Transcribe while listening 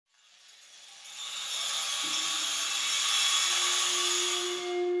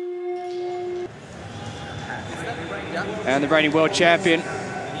And the reigning world champion,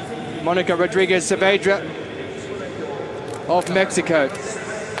 Mónica Rodriguez Saavedra of Mexico.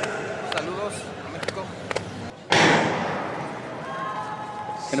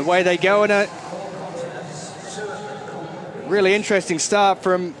 And away they go in a really interesting start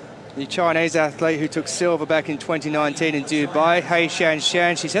from the Chinese athlete who took silver back in 2019 in Dubai, He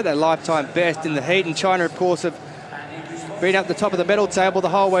Shanshan. She set that lifetime best in the heat, and China, of course, have been up the top of the medal table the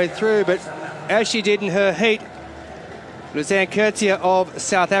whole way through, but as she did in her heat, Luzanne Kertier of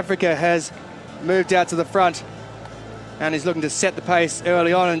South Africa has moved out to the front and is looking to set the pace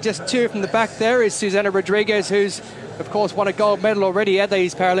early on. And just two from the back there is Susana Rodriguez, who's of course won a gold medal already at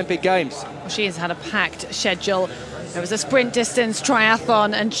these Paralympic Games. Well, she has had a packed schedule. It was a sprint distance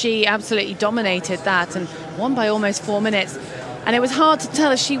triathlon and she absolutely dominated that and won by almost 4 minutes. And it was hard to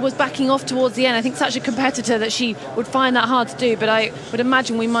tell as she was backing off towards the end. I think such a competitor that she would find that hard to do, but I would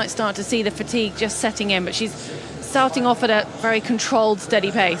imagine we might start to see the fatigue just setting in, but she's starting off at a very controlled,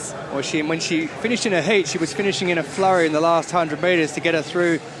 steady pace. Well, when she finished in her heat, she was finishing in a flurry in the last 100 metres to get her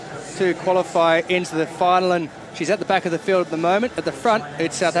through to qualify into the final, and she's at the back of the field at the moment. At the front,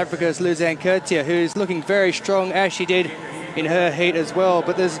 it's South Africa's Luzanne Kertier, who's looking very strong, as she did in her heat as well.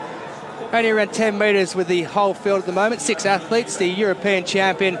 But there's only around 10 metres with the whole field at the moment. 6 athletes. The European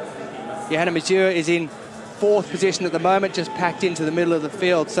champion, Johanna Mazur, is in 4th position at the moment, just packed into the middle of the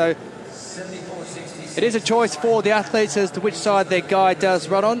field. So it is a choice for the athletes as to which side their guide does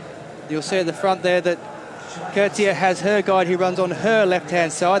run on. You'll see at the front there that Kertier has her guide who runs on her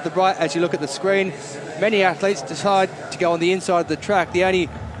left-hand side. The right, as you look at the screen, many athletes decide to go on the inside of the track. The only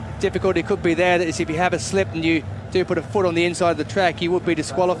difficulty could be there is if you have a slip and you do put a foot on the inside of the track, you would be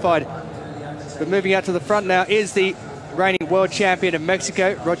disqualified. But moving out to the front now is the reigning world champion of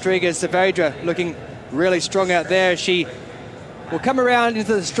Mexico, Rodriguez Saavedra, looking really strong out there. She will come around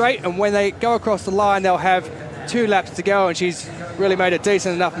into the straight, and when they go across the line, they'll have 2 laps to go, and she's really made a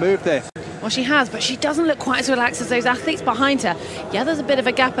decent enough move there. Well, she has, but she doesn't look quite as relaxed as those athletes behind her. Yeah, there's a bit of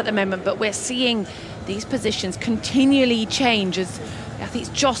a gap at the moment, but we're seeing these positions continually change as the athletes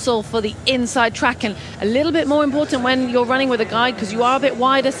jostle for the inside track, and a little bit more important when you're running with a guide because you are a bit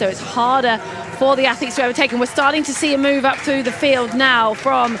wider, so it's harder for the athletes to overtake. And we're starting to see a move up through the field now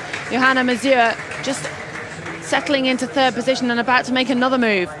from Johanna Mazur, just settling into 3rd position and about to make another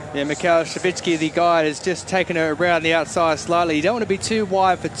move. Yeah, Mikhail Shavitsky, the guide, has just taken her around the outside slightly. You don't want to be too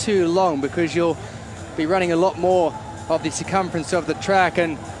wide for too long because you'll be running a lot more of the circumference of the track.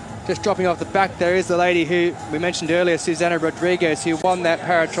 And just dropping off the back there is the lady who we mentioned earlier, Susana Rodriguez, who won that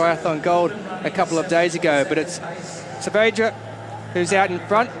para-triathlon gold a couple of days ago. But it's Saavedra who's out in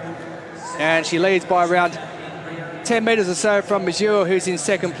front, and she leads by around 10 metres or so from Mazur, who's in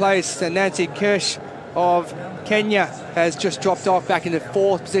 2nd place. And Nancy Kirsch of Kenya has just dropped off back into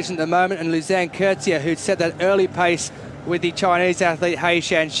 4th position at the moment, and Luzanne Kertier, who'd set that early pace with the Chinese athlete He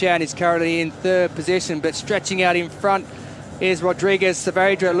Shanshan, is currently in 3rd position. But stretching out in front is Rodriguez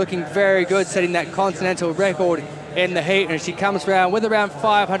Saavedra, looking very good, setting that continental record in the heat, and she comes around with around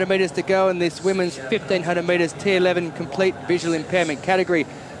 500 metres to go in this women's 1500 metres T11 complete visual impairment category.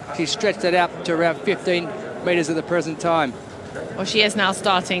 She's stretched it out to around 15 metres at the present time. Well, she is now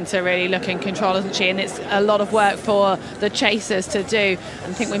starting to really look in control, isn't she? And it's a lot of work for the chasers to do.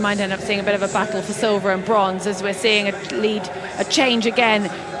 I think we might end up seeing a bit of a battle for silver and bronze as we're seeing a change again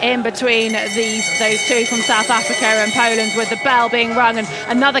in between those two from South Africa and Poland, with the bell being rung and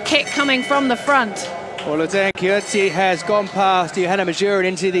another kick coming from the front. Well, Luzanne Kertier has gone past Johanna Mazur and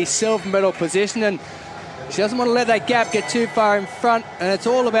into the silver medal position, and she doesn't want to let that gap get too far in front, and it's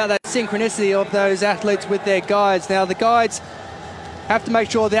all about that synchronicity of those athletes with their guides. Now, the guides have to make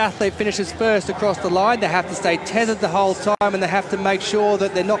sure the athlete finishes first across the line. They have to stay tethered the whole time, and they have to make sure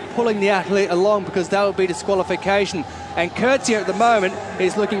that they're not pulling the athlete along because that would be disqualification. And Kertier at the moment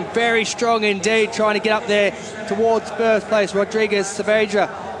is looking very strong indeed, trying to get up there towards 1st place, Rodriguez Saavedra.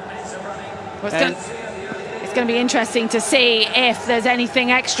 It's going to be interesting to see if there's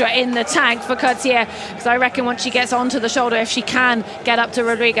anything extra in the tank for Kertier, because I reckon once she gets onto the shoulder, if she can get up to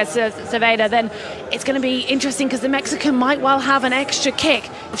Rodriguez Saavedra, then it's going to be interesting because the Mexican might well have an extra kick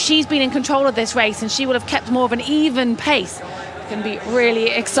if she's been in control of this race, and she will have kept more of an even pace. It's going to be really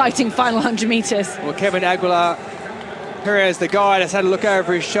exciting final 100 metres. Well, Kevin Aguilar Perez, the guide, has had a look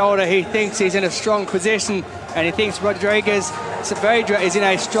over his shoulder. He thinks he's in a strong position, and he thinks Rodriguez Saavedra is in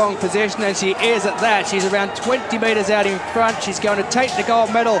a strong position, and she is at that. She's around 20 metres out in front. She's going to take the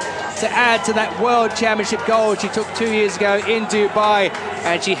gold medal to add to that World Championship gold she took 2 years ago in Dubai,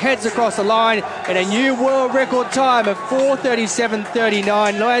 and she heads across the line in a new world record time of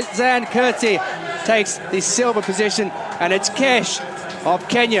 4:37.39. Luzanne Kertier takes the silver position, and it's Kesh of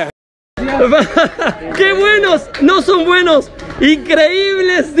Kenya ¡Qué buenos! No son buenos.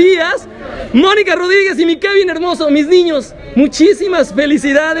 Increíbles días. Mónica Rodríguez y mi Kevin hermoso, mis niños, muchísimas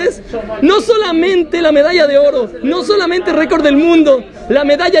felicidades. No solamente la medalla de oro, no solamente récord del mundo, la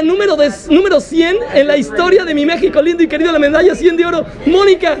medalla número 100 en la historia de mi México lindo y querido, la medalla 100 de oro.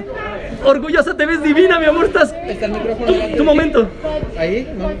 Mónica, orgullosa, te ves divina, mi amor. Estás. Está el micrófono. Tu momento. Ahí,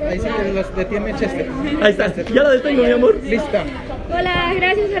 no, ahí sí que los detiene Chester. Ahí está, ya la detengo, mi amor. Lista. Hola,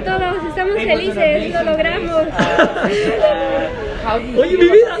 gracias a todos, estamos felices, lo logramos. Oye, mi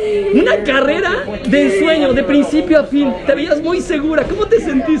vida, una carrera de ensueño, de principio a fin. Te veías muy segura, ¿cómo te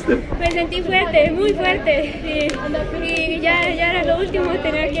sentiste? Me sentí fuerte, muy fuerte. Y ya era lo último,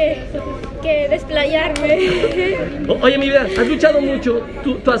 tenía que desplayarme. Oye, mi vida, has luchado mucho.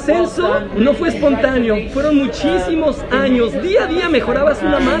 Tu ascenso no fue espontáneo, fueron muchísimos años. Día a día mejorabas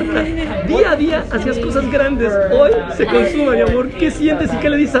una marca, día a día hacías cosas grandes. Hoy se consuma, mi amor. ¿Qué sientes y qué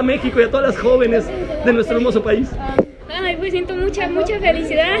le dices a México y a todas las jóvenes de nuestro hermoso país? Ay, pues siento mucha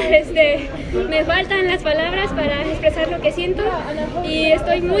felicidad. Me faltan las palabras para expresar lo que siento y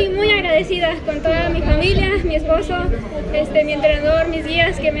estoy muy agradecida con toda mi familia, mi esposo, mi entrenador, mis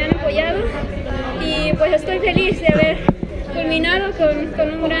guías que me han apoyado, y pues estoy feliz de haber culminado con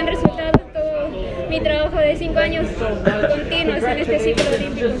un gran resultado todo mi trabajo de 5 años continuos en este ciclo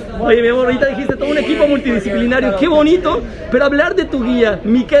olímpico. Oye, mi amor, ahorita dijiste todo un equipo multidisciplinario, qué bonito, pero hablar de tu guía,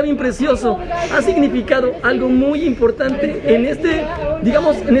 mi Kevin precioso, ha significado algo muy importante en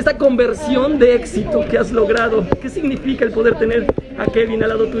digamos, en esta conversión de éxito que has logrado. ¿Qué significa el poder tener a Kevin al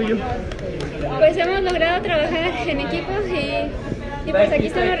lado tuyo? Pues hemos logrado trabajar en equipos y pues aquí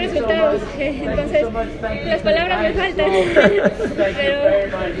están los resultados. Entonces las palabras me faltan,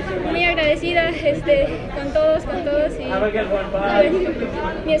 pero muy agradecida con todos y pues,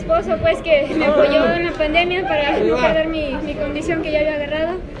 mi esposo pues que me apoyó en la pandemia para no perder mi condición que ya había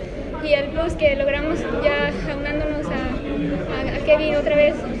agarrado, y el plus que logramos ya aunándonos a Kevin otra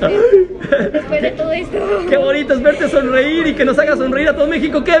vez después de todo esto. Qué bonito es verte sonreír y que nos haga sonreír a todo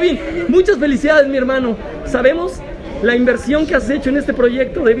México. Kevin, muchas felicidades, mi hermano. Sabemos la inversión que has hecho en este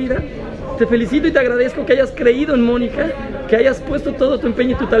proyecto de vida. Te felicito y te agradezco que hayas creído en Mónica, que hayas puesto todo tu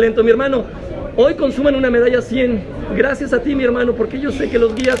empeño y tu talento. Mi hermano, hoy consuman una medalla 100. Gracias a ti, mi hermano, porque yo sé que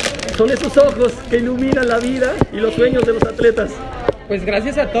los guías son esos ojos que iluminan la vida y los sueños de los atletas. Pues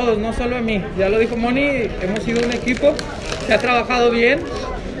gracias a todos, no solo a mí. Ya lo dijo Moni, hemos sido un equipo, se ha trabajado bien.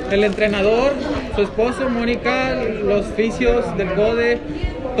 El entrenador, su esposo, Mónica, los fisios del CODE,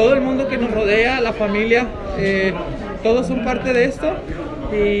 todo el mundo que nos rodea, la familia, todos son parte de esto.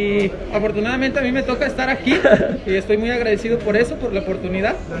 Y afortunadamente a mí me toca estar aquí y estoy muy agradecido por eso, por la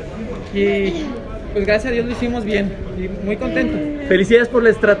oportunidad. Y pues gracias a Dios lo hicimos bien y muy contento. Felicidades por la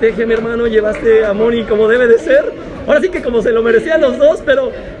estrategia, mi hermano. Llevaste a Moni como debe de ser. Ahora sí que como se lo merecían los dos,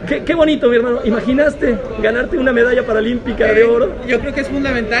 pero qué bonito, mi hermano. ¿Imaginaste ganarte una medalla paralímpica de oro? Yo creo que es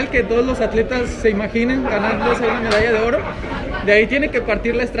fundamental que todos los atletas se imaginen ganándose una medalla de oro. De ahí tiene que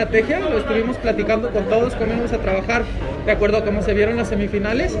partir la estrategia. Lo estuvimos platicando con todos, cómo vamos a trabajar de acuerdo a cómo se vieron las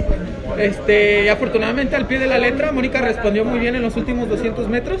semifinales. Y afortunadamente al pie de la letra, Mónica respondió muy bien en los últimos 200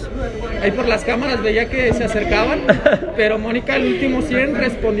 metros. Ahí por las cámaras veía que se acercaban, pero Mónica el último 100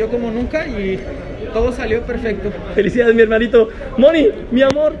 respondió como nunca y todo salió perfecto. Felicidades, mi hermanito. Moni, mi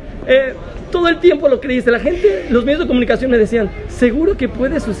amor, todo el tiempo lo creíste. La gente, los medios de comunicación me decían, ¿seguro que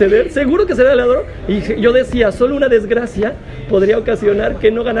puede suceder? ¿Seguro que será el oro? Y yo decía, solo una desgracia podría ocasionar que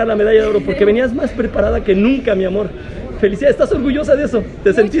no ganar la medalla de oro, porque venías más preparada que nunca, mi amor. Felicidades, ¿estás orgullosa de eso?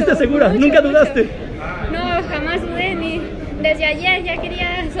 ¿Te sentiste segura? ¿Nunca dudaste? No, jamás dudé, desde ayer ya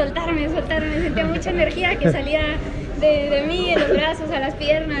quería soltarme, sentía mucha energía que salía de mí, en los brazos, a las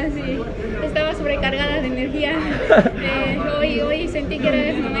piernas, y estaba sobrecargada de energía. Hoy sentí que era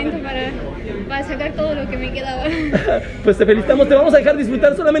el momento para sacar todo lo que me quedaba. Pues te felicitamos, te vamos a dejar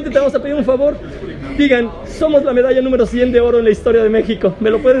disfrutar, solamente te vamos a pedir un favor. Digan, somos la medalla número 100 de oro en la historia de México.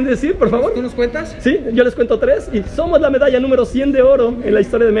 ¿Me lo pueden decir, por favor? ¿Tú nos cuentas? Sí, yo les cuento 3 y somos la medalla número 100 de oro en la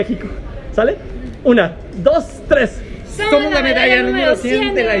historia de México. ¿Sale? 1, 2, 3. Somos la medalla número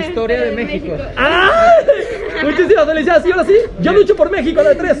 100 de la historia de México. ¡Ay! Muchísimas felicidades. Y ahora sí, yo lucho por México.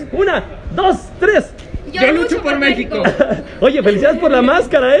 De 3. 1, 2, 3. Yo lucho por México. Oye, felicidades por la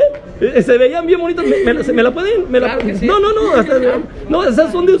máscara, ¿eh? Se veían bien bonitos. ¿Me la pueden? Claro que sí. No,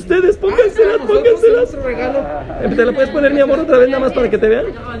 esas son de ustedes. Pónganselas, pónganselas. Otro regalo. ¿Te la puedes poner, mi amor, otra vez nada más para que te vean?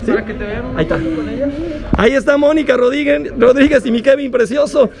 ¿Sí? Para que te vean. Ahí está. Ahí está Mónica Rodríguez y mi Kevin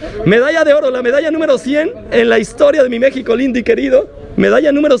precioso. Medalla de oro, la medalla número 100 en la historia de mi México lindo y querido.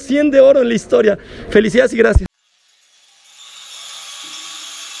 Medalla número 100 de oro en la historia. Felicidades y gracias.